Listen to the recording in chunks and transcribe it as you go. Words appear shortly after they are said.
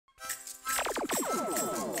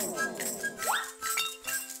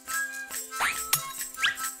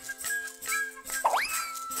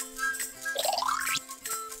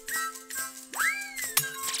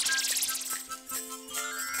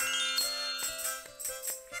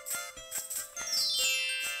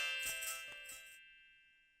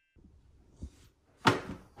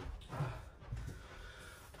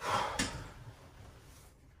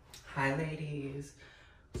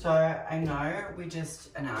So I know we just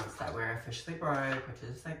announced that we're officially broke, which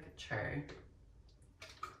is like true.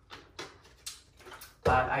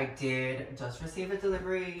 But I did just receive a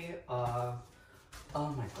delivery of, oh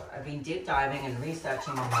my god, I've been deep diving and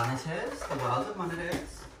researching on monitors, the world of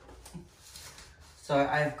monitors. So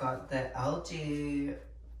I've got the LG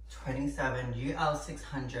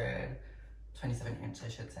 27UL600, 27 inch I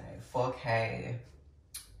should say, 4K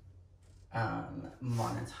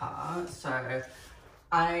monitor. So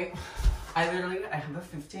I literally, I have a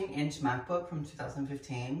 15-inch MacBook from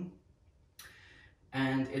 2015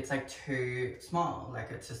 and it's like too small.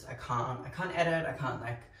 Like it's just, I can't edit, I can't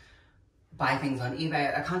like buy things on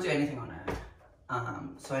eBay, I can't do anything on it.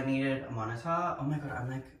 So I needed a monitor. Oh my god, I'm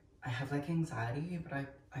like, I have like anxiety, but I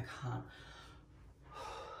can't.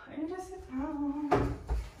 I need to sit down.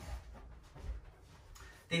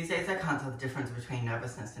 These days I can't tell the difference between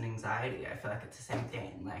nervousness and anxiety. I feel like it's the same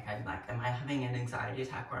thing. Like I'm like, am I having an anxiety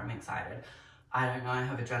attack or I'm excited? I don't know, I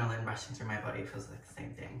have adrenaline rushing through my body, it feels like the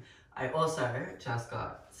same thing. I also just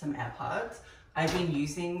got some AirPods. I've been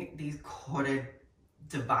using these corded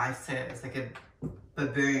devices like a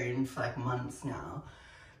baboon for like months now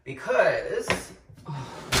because,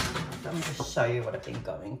 let me just show you what I've been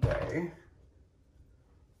going through.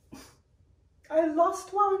 I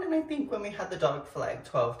lost one, and I think when we had the dog for like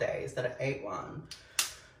 12 days that I ate one.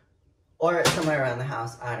 Or it's somewhere around the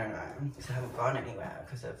house, I don't know, because I haven't gone anywhere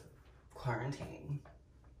because of quarantine.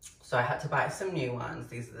 So I had to buy some new ones.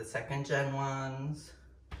 These are the 2nd gen ones.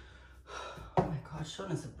 Oh my god,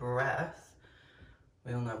 shortness of breath.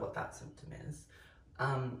 We all know what that symptom is.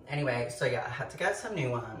 Anyway, so yeah, I had to get some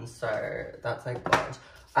new ones, so that's like good.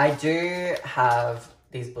 I do have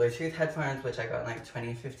these Bluetooth headphones, which I got in like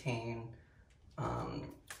 2015.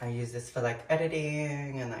 I use this for like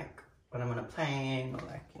editing and like when I'm on a plane or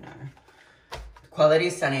like, you know, the quality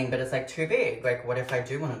is stunning, but it's like too big. Like what if I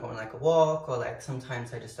do want to go on like a walk, or like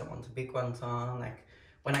sometimes I just don't want the big ones on. Like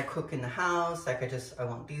when I cook in the house, like I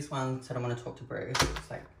want these ones. I don't want to talk to Bruce. It's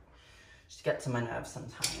like, just get to my nerves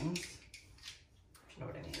sometimes, if you know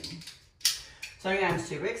what I mean. So yeah, I'm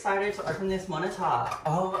super excited to open this monitor.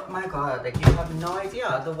 Oh my god, like you have no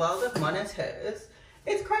idea. The world of monitors,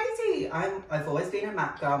 it's crazy. I've always been a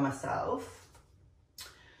Mac girl myself.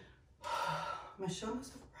 My shortness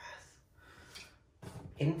of breath.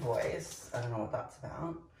 Invoice, I don't know what that's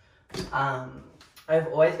about. I've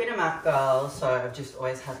always been a Mac girl, so I've just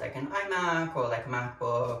always had like an iMac or like a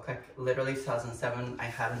MacBook. Like literally 2007, I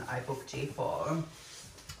had an iBook G4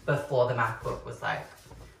 before the MacBook was like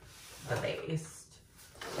the latest.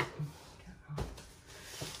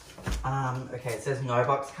 Okay, it says no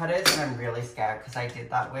box cutters, and I'm really scared because I did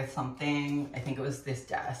that with something. I think it was this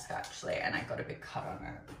desk actually, and I got a big cut on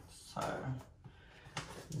it. So,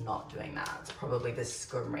 not doing that. It's probably the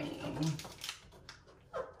screen.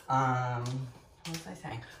 What was I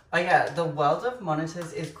saying? Oh yeah, the world of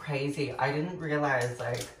monitors is crazy. I didn't realize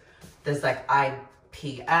like there's like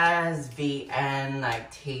IPS, VN,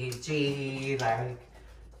 like TG, like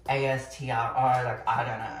ASTRR, like I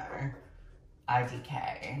don't know,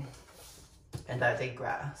 IDK. And I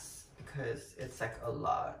digress because it's like a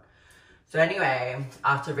lot. So anyway,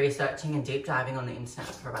 after researching and deep diving on the internet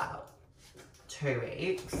for about 2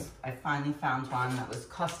 weeks, I finally found one that was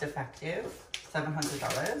cost effective,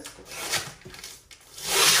 $700.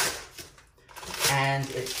 And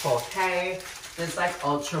it's 4K. There's like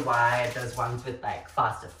ultra wide, there's ones with like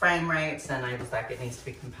faster frame rates, and I was like, it needs to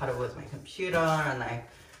be compatible with my computer, and like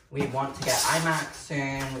we want to get iMacs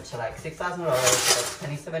soon, which are like $6,000, that's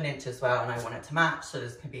 27 inch as well, and I want it to match, so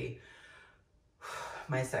this could be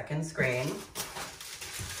my second screen.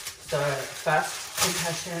 So first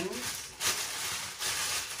impressions,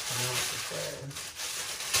 I don't know what this is.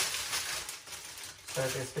 So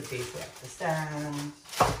this would be for the stand.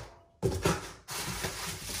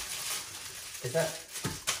 Is that,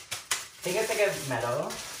 I think it's like a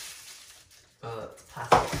metal. Oh, it's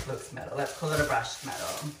plastic, looks metal. Let's call it a brushed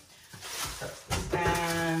metal. So it's the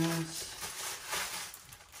stand.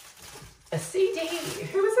 A CD.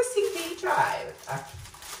 Who has a CD drive?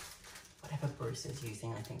 Whatever Bruce is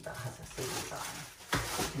using, I think that has a CD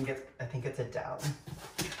drive. I think it's a Dell.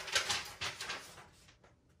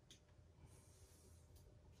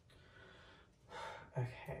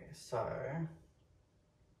 Okay, so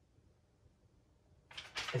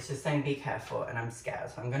it's just saying be careful, and I'm scared,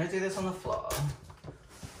 so I'm gonna do this on the floor.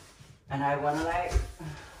 And I wanna like,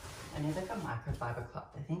 I need like a microfiber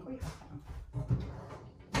cloth. I think we have one.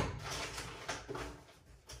 I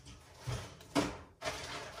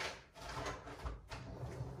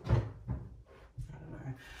don't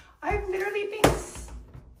know. I've literally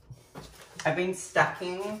been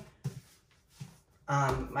stacking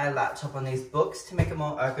my laptop on these books to make it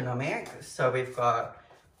more ergonomic. So we've got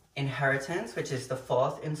Inheritance, which is the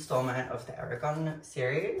 4th installment of the Aragon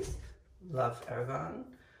series. Love Aragon.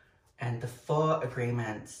 And the 4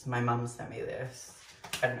 Agreements. My mum sent me this.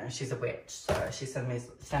 I don't know, she's a witch, so she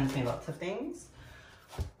sends me lots of things.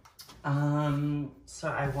 So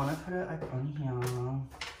I want to put it like on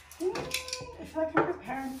here. I feel like I'm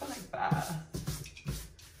preparing for like that.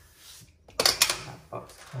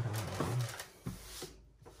 Box cutter.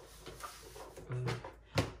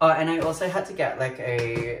 Oh, and I also had to get like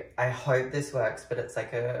I hope this works, but it's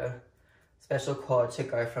like a special cord to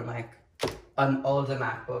go from like an older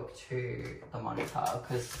MacBook to the monitor,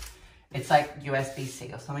 because it's like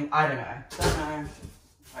USB-C or something. I don't know.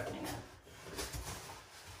 Opening it.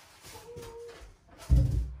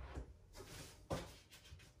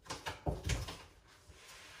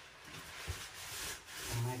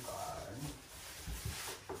 Oh my god.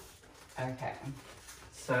 Okay.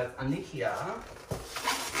 So it's under here.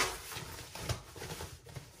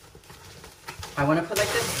 I want to put like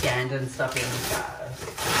the stand and stuff in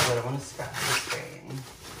first. I don't want to scratch the screen.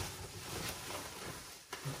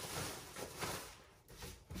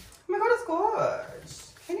 Oh my god, it's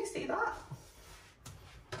gorgeous. Can you see that?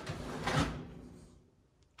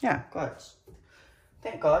 Yeah, gorgeous.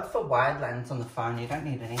 Thank God for wide lens on the phone. You don't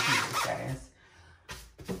need anything these days.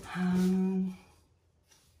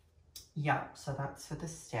 Yeah, so that's for the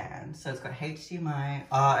stand. So it's got HDMI.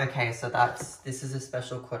 Oh, okay, so this is a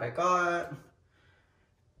special cord I got.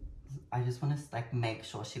 I just want to like make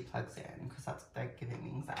sure she plugs in, because that's like giving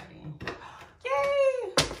me anxiety.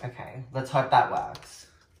 Yay! Okay, let's hope that works.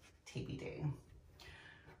 TBD.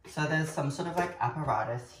 So there's some sort of like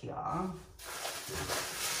apparatus here.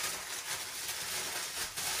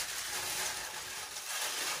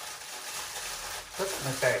 This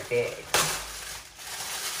is very big.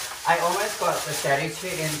 I almost got the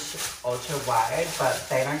 32-inch ultra wide, but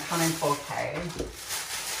they don't come in 4K.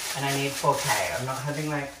 And I need 4K. I'm not having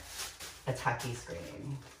like a tacky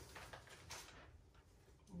screen.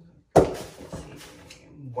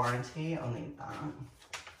 Warranty, I'll need that.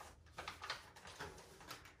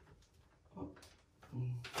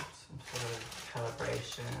 Some sort of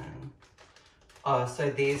calibration. Oh,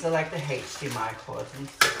 so these are like the HDMI cords and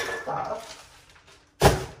stuff. So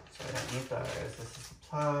I don't need those. This is a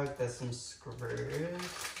plug, there's some screws.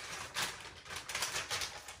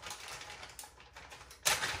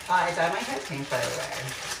 I dyed my hair pink, by the way.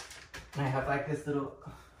 And I have like this little,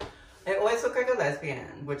 I always look like a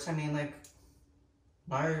lesbian, which I mean, like,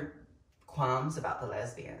 no qualms about the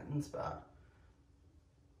lesbians, but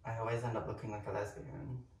I always end up looking like a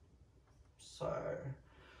lesbian. So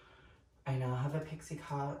I now have a pixie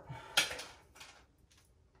cut.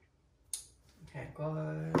 Okay,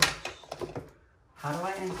 good. How do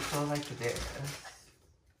I install like this?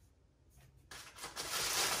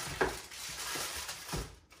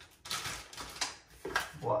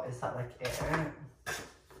 What is that, like air? Can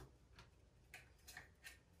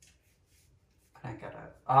I get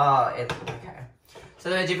it? Oh, it's okay. So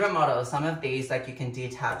there are different models. Some of these like you can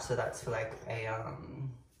detach, so that's for like a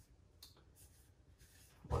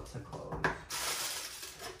what's it called?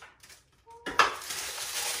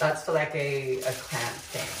 That's for like a clamp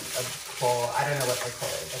thing, a core, I don't know what they call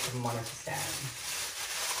it, like a monitor stand,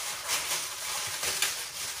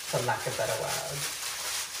 for lack of better words.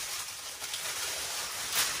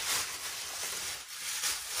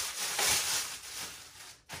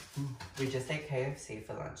 We just ate KFC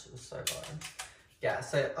for lunch, it was so good. Yeah,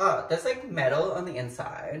 so, oh, there's like metal on the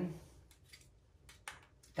inside.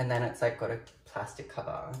 And then it's like got a plastic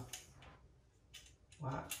cover.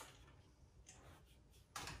 What?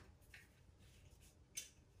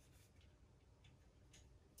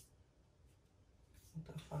 What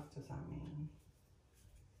the fuck does that mean?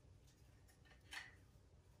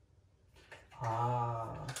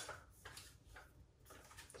 Ah.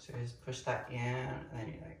 So you just push that in and then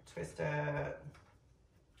you like twist it.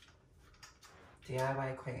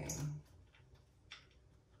 DIY queen.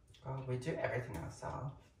 Oh, we do everything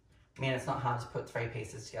ourselves. I mean, it's not hard to put 3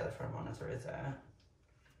 pieces together for a monitor, is it?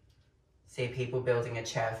 See people building a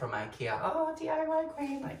chair from IKEA. Oh, DIY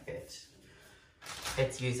queen, like bitch.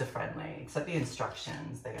 It's user-friendly, except the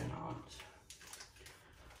instructions, they are not.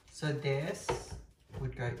 So this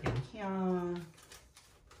would go in here.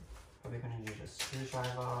 Probably gonna use a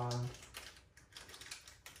screwdriver.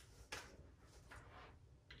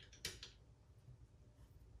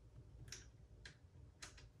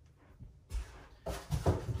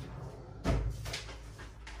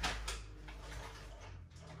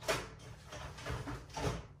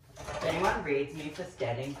 If anyone reads me for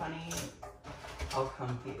standing funny, I'll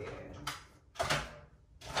come for you.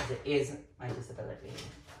 because it is my disability.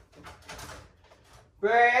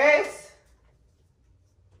 Bruce?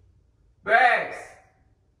 Bruce?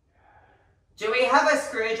 Do we have a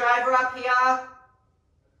screwdriver up here?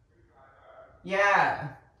 Yeah.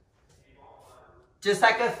 Just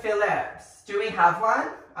like a Phillips. Do we have one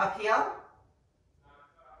up here?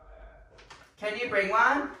 Can you bring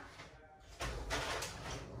one?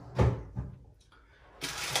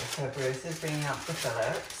 So Bruce is bringing up the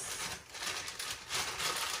Phillips.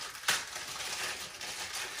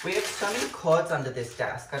 We have so many cords under this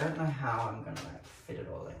desk. I don't know how I'm gonna like fit it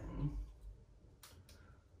all in.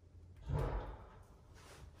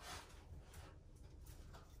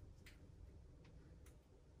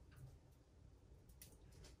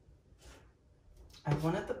 I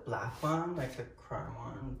wanted the black one, like the chrome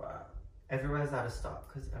one, but everywhere's out of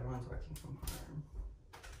stock because everyone's working from home.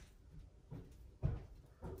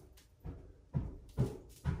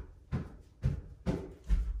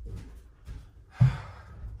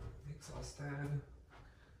 Exhausted.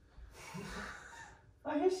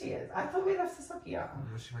 Oh, here she is. I thought we left this up here.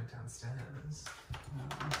 Oh, she went downstairs. No.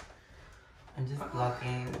 I'm just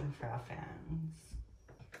vlogging for our fans.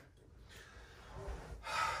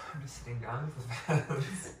 I'm just sitting down for the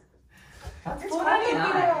fans. That's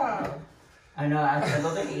 $4.99. I know, I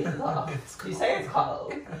love the heaters off. You say it's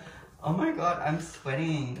cold? Oh my god, I'm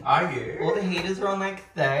sweating. Are you? All the heaters are on like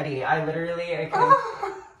 30. I can...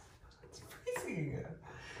 It's freezing.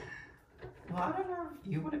 Well, I don't know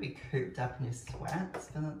if you want to be cooped up in your sweats,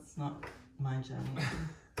 but that's not my journey.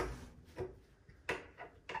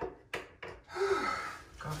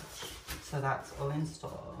 Gosh. So that's all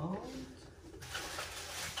installed.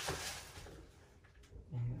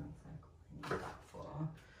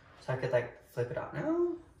 So I could like flip it up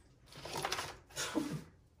now.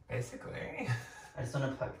 Basically. I just want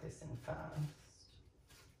to plug this in first.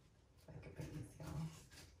 Make it a bit easier.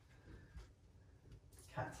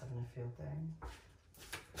 Cat's having a field day.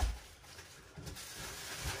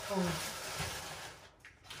 Oh.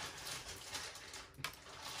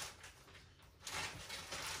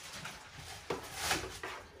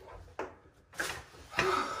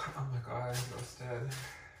 Oh my god, I'm exhausted.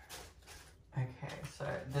 Okay, so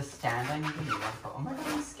the stand I need to be one for. Oh my god,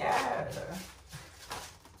 I'm scared.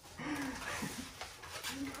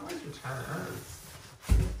 How is your chance?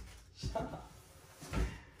 Shut up.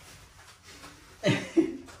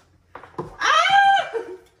 Ah!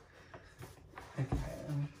 Okay,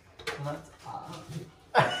 let's up.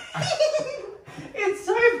 It's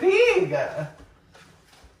so big.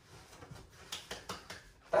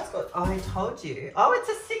 That's good. Oh, I told you. Oh, it's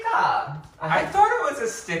a sticker. I thought it was a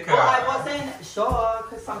sticker. Well, I wasn't sure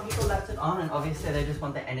because some people left it on and obviously they just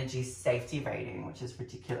want the energy safety rating, which is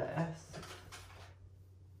ridiculous.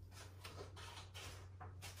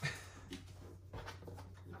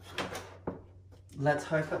 Let's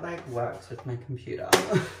hope it like works with my computer.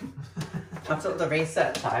 That's all the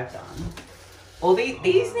research I've done. All these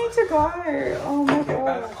need to go. Oh my Get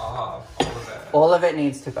that god. off, all of it. All of it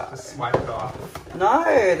needs to go. Just swipe it off. No,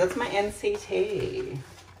 that's my NCT.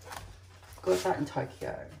 Got that in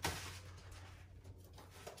Tokyo.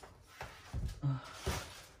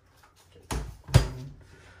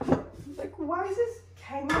 Like, why is this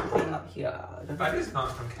Kmart thing up here? That is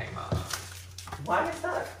not from Kmart. Why is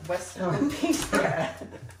that Western piece there?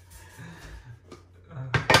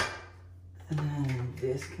 And then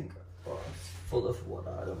this can go. Oh, it's full of water.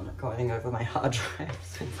 I don't want it going over my hard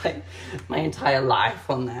drives with like my entire life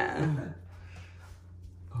on there.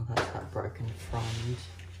 Oh, that's that broken front.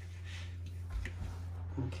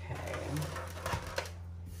 Okay.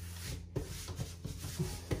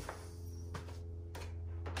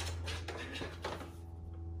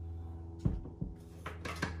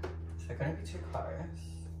 Is that gonna be too close?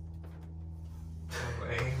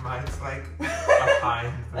 Probably. Mine's like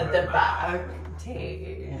behind the At the remote. back.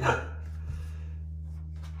 Tea. Oh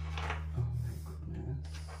my goodness.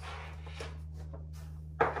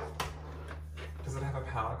 Does it have a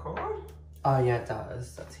power cord? Oh yeah, it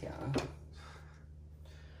does. That's here.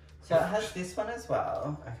 So it has this one as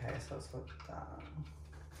well. Okay, so let's look at that.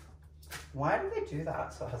 Why do they do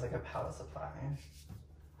that? So it has like a power supply.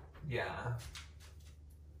 Yeah.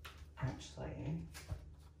 Actually.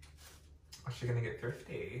 Or she's gonna get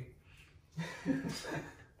thrifty.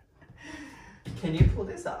 Can you pull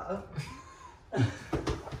this up?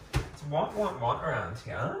 It's want around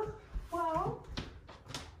here. Well.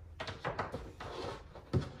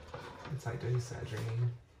 It's like doing surgery.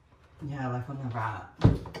 Yeah, like on the rat.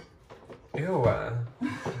 Ew.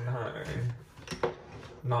 No.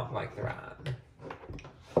 Not like the rat.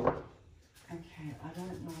 Okay, I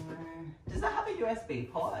don't know. Does that have a USB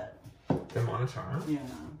port? The monitor? Yeah.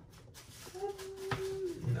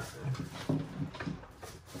 No.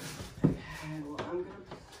 Okay, well, I'm gonna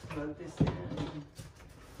plug this in.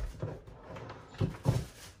 Okay,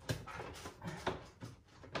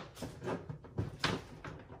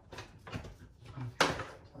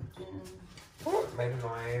 plugged in. Oh, it made a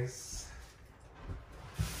noise.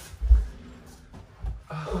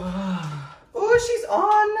 Oh, she's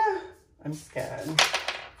on! I'm scared.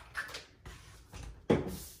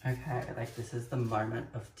 Okay, like this is the moment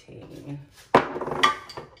of tea.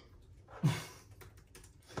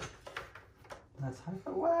 Let's hope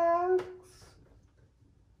it works.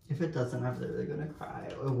 If it doesn't, I'm literally gonna cry.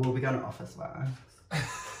 Or we'll be going to office works.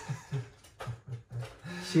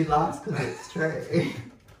 She laughs because it's true.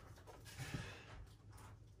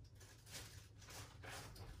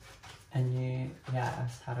 And you,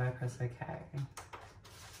 yes, how do I press OK?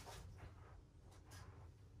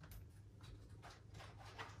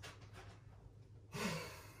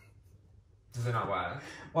 Does it not work?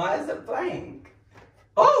 Why is it blank?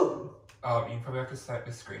 Oh! Oh, you probably have to set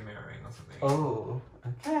the screen mirroring or something. Oh,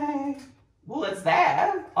 okay. Well, it's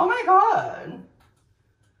there. Oh my god.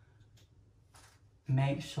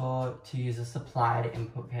 Make sure to use a supplied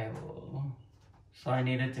input cable. So I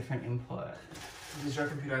need a different input. Does your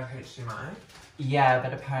computer have HDMI? Yeah,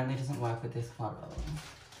 but apparently it doesn't work with this model.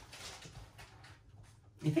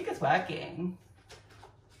 You think it's working?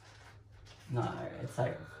 No, it's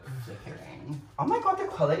like flickering. Oh my god, the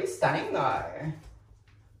quality's stunning though.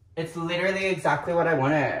 It's literally exactly what I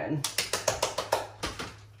wanted.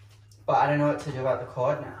 But I don't know what to do about the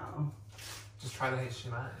cord now. Just try the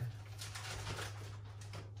HDMI.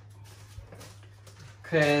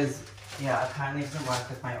 Because, yeah, apparently it doesn't work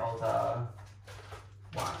with my older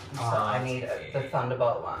one. So I need the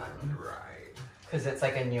Thunderbolt one. Right. Because it's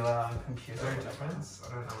like a newer computer. Is there a difference? I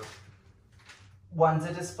don't know. One's a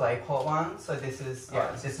DisplayPort one, so this is,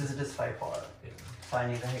 yeah, this is a DisplayPort. Yeah. So I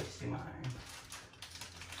need a HDMI.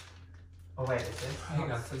 Oh wait, is this? I think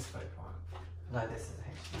that's DisplayPort. No, this is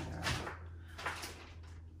HDMI, right?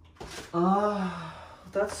 Oh,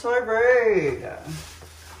 that's so rude.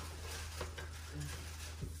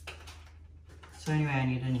 So anyway, I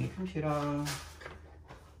need a new computer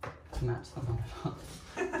to match the monitor.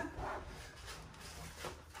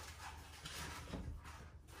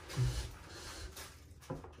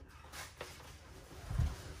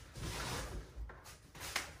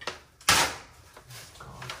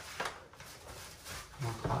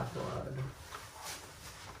 More cardboard.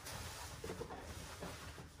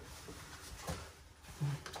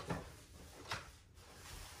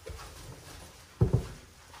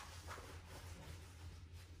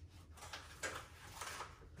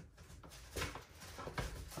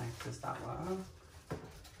 Like, does that work?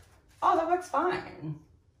 Oh, that works fine.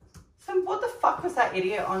 So what the fuck was that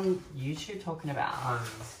idiot on YouTube talking about?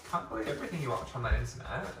 Can't believe everything you watch on the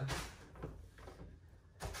internet.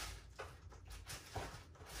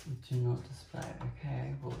 Do not display.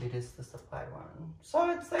 Okay, well it is the supplied one. So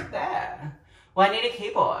it's like there. Well, I need a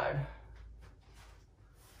keyboard.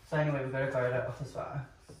 So anyway, we've got to go to office work.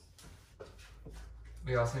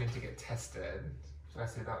 We also need to get tested. Should I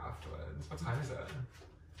say that afterwards? What time is it?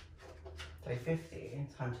 3:50.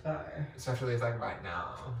 Time to go. So actually it's like right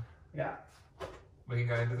now. Yeah. We can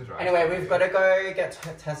go into the drive. Anyway, we've got to go get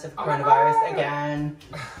tested for Oh my coronavirus God. again.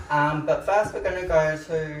 But first we're going to go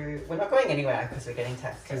to... We're not going anywhere because we're getting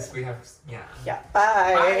tested. Because we have, yeah. Yeah.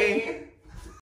 Bye. Bye.